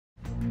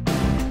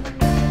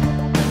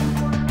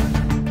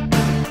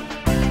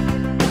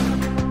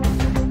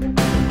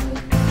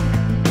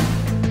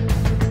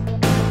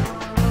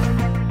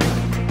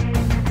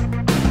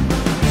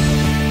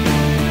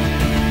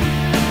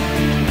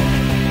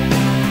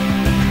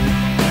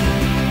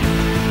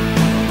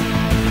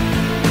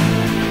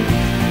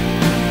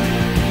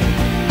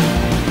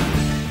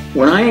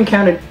When I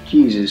encountered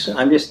Jesus,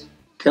 I'm just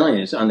telling you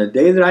this, on the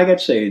day that I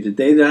got saved, the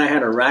day that I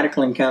had a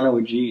radical encounter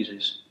with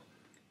Jesus,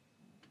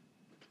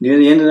 near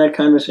the end of that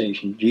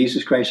conversation,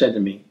 Jesus Christ said to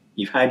me,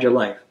 "You've had your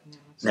life,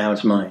 now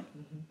it's mine."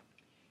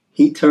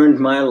 He turned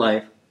my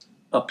life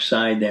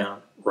upside down,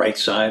 right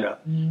side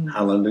up.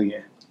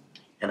 Hallelujah.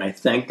 And I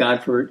thank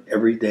God for it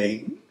every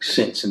day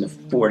since, in the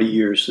 40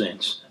 years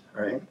since.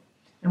 All right?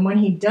 And when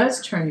he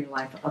does turn your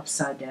life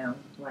upside down,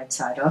 right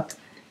side up,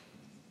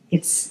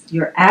 it's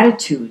your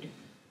attitude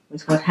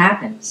with what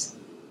happens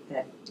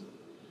that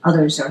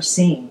others are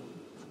seeing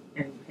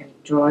and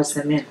draws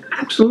them in.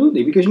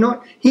 Absolutely, because you know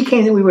what? He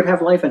came that we would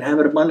have life and have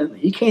it abundantly.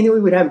 He came that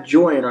we would have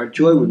joy and our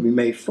joy would be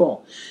made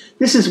full.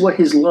 This is what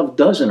his love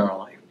does in our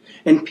life.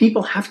 And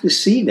people have to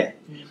see that.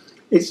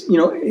 It's, you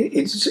know,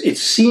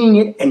 it's seeing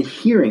it and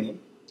hearing it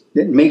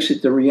that makes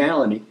it the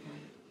reality.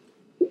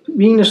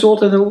 Being the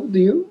salt of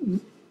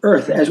the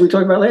earth, as we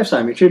talked about last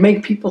time, it should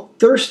make people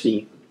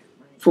thirsty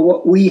for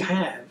what we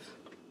have.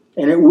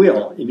 And it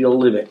will, if you'll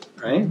live it,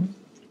 right?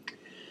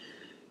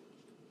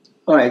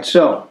 All right,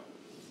 so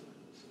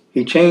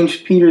he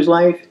changed Peter's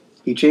life.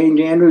 He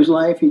changed Andrew's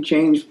life. He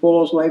changed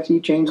Paul's life. He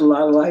changed a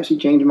lot of lives. He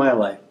changed my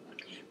life.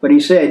 But he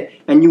said,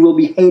 "And you will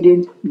be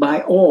hated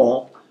by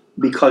all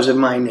because of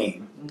my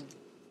name."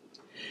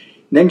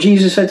 Then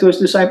Jesus said to his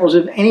disciples,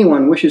 "If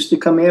anyone wishes to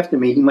come after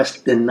me, he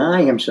must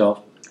deny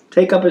himself,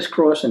 take up his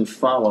cross, and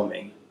follow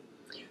me.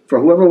 For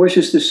whoever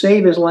wishes to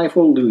save his life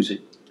will lose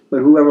it, but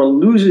whoever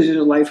loses his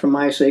life for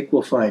my sake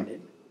will find it."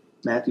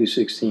 Matthew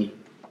 16.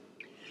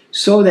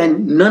 So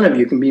then, none of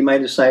you can be my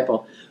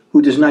disciple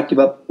who does not give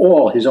up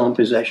all his own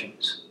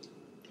possessions.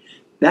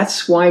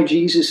 That's why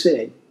Jesus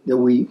said that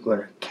we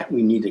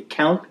need to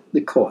count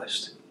the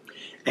cost.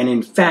 And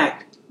in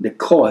fact, the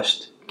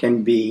cost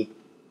can be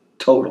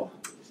total.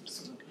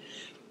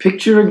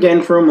 Picture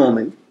again for a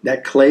moment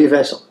that clay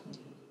vessel.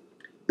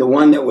 The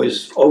one that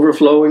was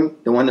overflowing,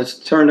 the one that's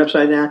turned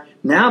upside down.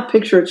 Now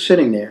picture it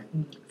sitting there,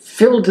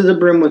 filled to the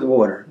brim with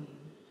water.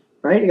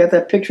 Right? You got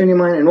that picture in your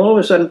mind, and all of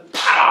a sudden,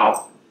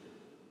 pow!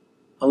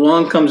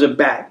 Along comes a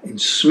bat and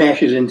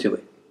smashes into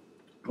it.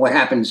 What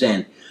happens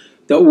then?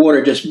 The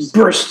water just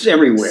bursts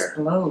everywhere.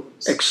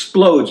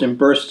 Explodes and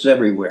bursts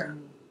everywhere.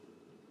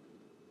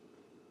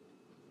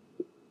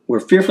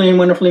 We're fearfully and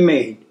wonderfully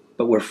made,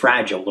 but we're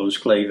fragile, those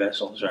clay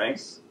vessels, right?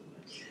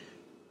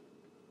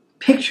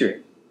 Picture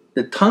it.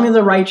 The tongue of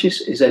the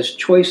righteous is as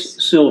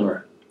choice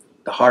silver.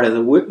 The heart of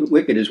the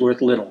wicked is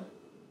worth little.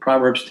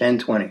 Proverbs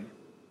 10:20.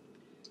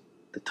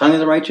 The tongue of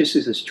the righteous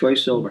is as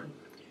choice silver.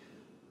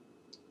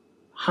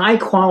 High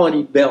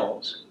quality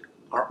bells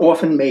are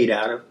often made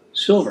out of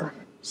silver.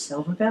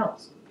 Silver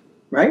bells.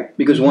 Right?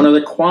 Because one of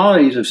the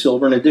qualities of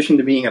silver, in addition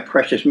to being a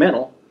precious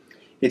metal,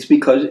 it's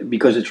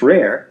because it's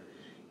rare,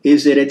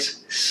 is that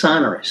it's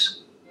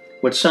sonorous.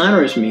 What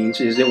sonorous means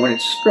is that when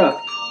it's struck,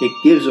 it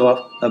gives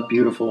off a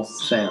beautiful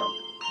sound.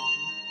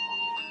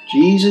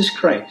 Jesus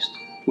Christ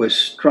was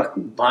struck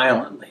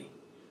violently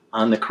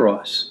on the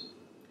cross,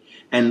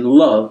 and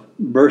love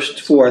burst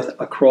forth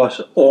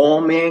across all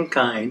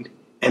mankind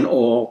and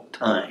all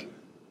time.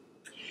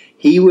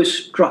 He was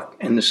struck,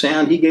 and the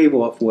sound he gave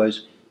off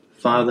was,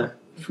 "Father,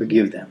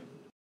 forgive them."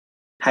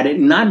 Had it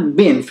not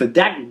been for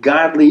that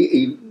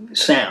godly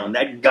sound,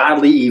 that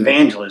godly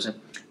evangelism,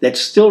 that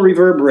still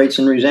reverberates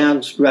and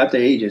resounds throughout the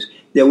ages,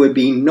 there would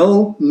be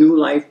no new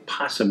life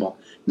possible,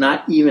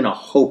 not even a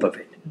hope of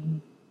it.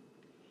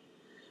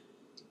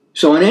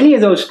 So in any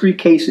of those three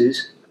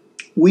cases,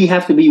 we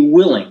have to be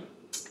willing,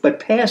 but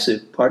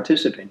passive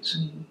participants.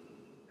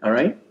 All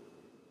right?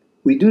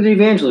 We do the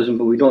evangelism,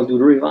 but we don't do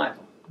the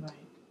revival.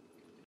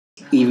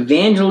 Right.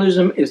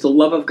 Evangelism is the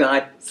love of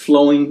God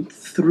flowing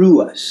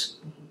through us.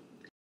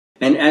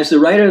 And as the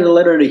writer of the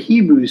letter to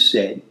Hebrews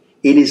said,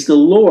 it is the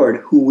Lord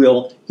who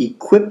will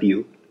equip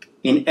you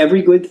in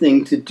every good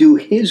thing to do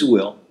his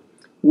will,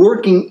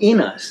 working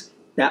in us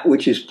that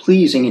which is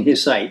pleasing in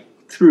his sight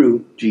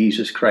through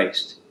Jesus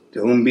Christ, to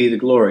whom be the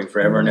glory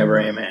forever and ever.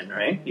 Amen.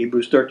 Right?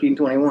 Hebrews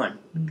 13:21.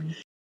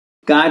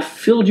 God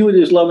filled you with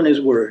his love and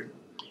his word,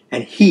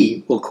 and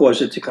he will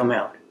cause it to come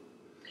out.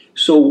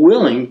 So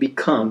willing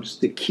becomes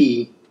the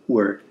key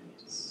word.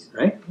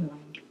 Right?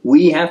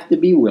 We have to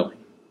be willing.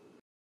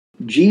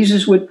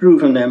 Jesus withdrew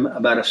from them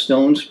about a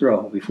stone's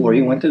throw before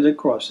he went to the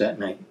cross that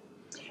night.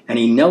 And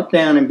he knelt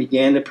down and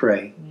began to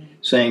pray,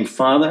 saying,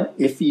 "Father,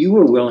 if you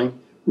are willing,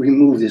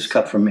 remove this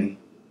cup from me.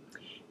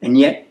 And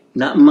yet,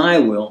 not my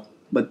will,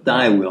 but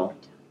thy will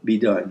be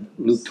done."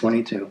 Luke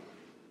 22.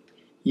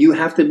 You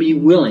have to be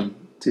willing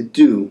to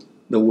do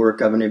the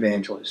work of an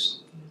evangelist.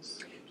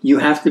 You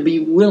have to be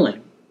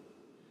willing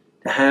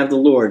to have the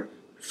Lord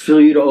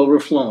fill you to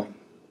overflowing,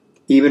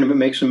 even if it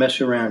makes a mess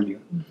around you.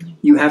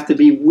 You have to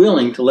be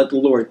willing to let the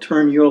Lord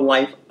turn your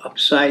life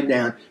upside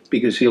down,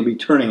 because he'll be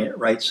turning it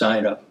right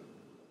side up.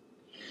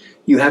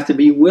 You have to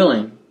be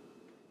willing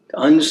to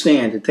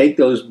understand, to take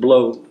those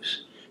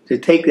blows, to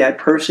take that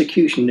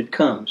persecution that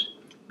comes,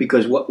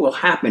 because what will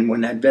happen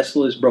when that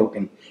vessel is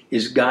broken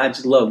is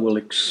God's love will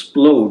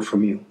explode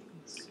from you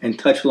and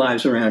touch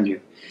lives around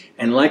you.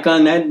 And like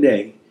on that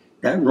day,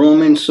 that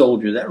Roman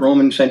soldier, that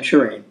Roman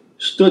centurion,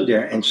 stood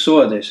there and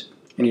saw this,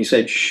 and he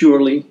said,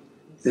 surely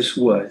this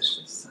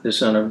was the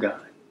Son of God.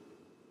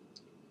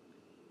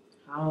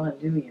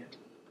 Hallelujah.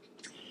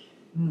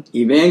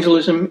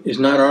 Evangelism is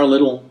not our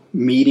little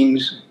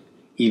meetings.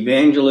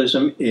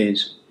 Evangelism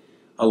is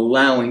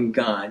allowing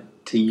God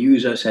to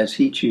use us as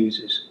He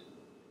chooses.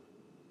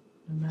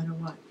 No matter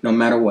what. No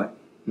matter what.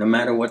 No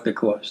matter what the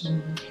cost.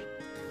 Mm-hmm.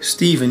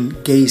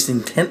 Stephen gazed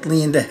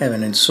intently into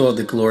heaven and saw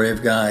the glory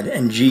of God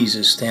and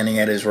Jesus standing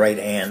at His right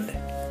hand.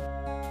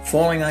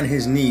 Falling on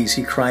his knees,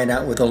 he cried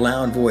out with a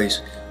loud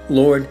voice,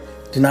 Lord,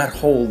 do not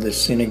hold this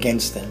sin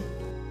against them.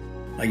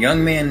 A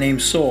young man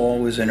named Saul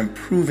was an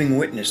approving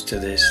witness to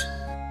this,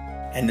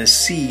 and the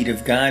seed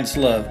of God's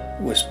love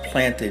was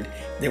planted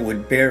that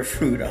would bear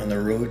fruit on the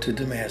road to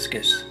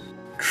Damascus.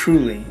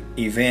 Truly,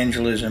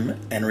 evangelism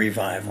and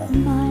revival.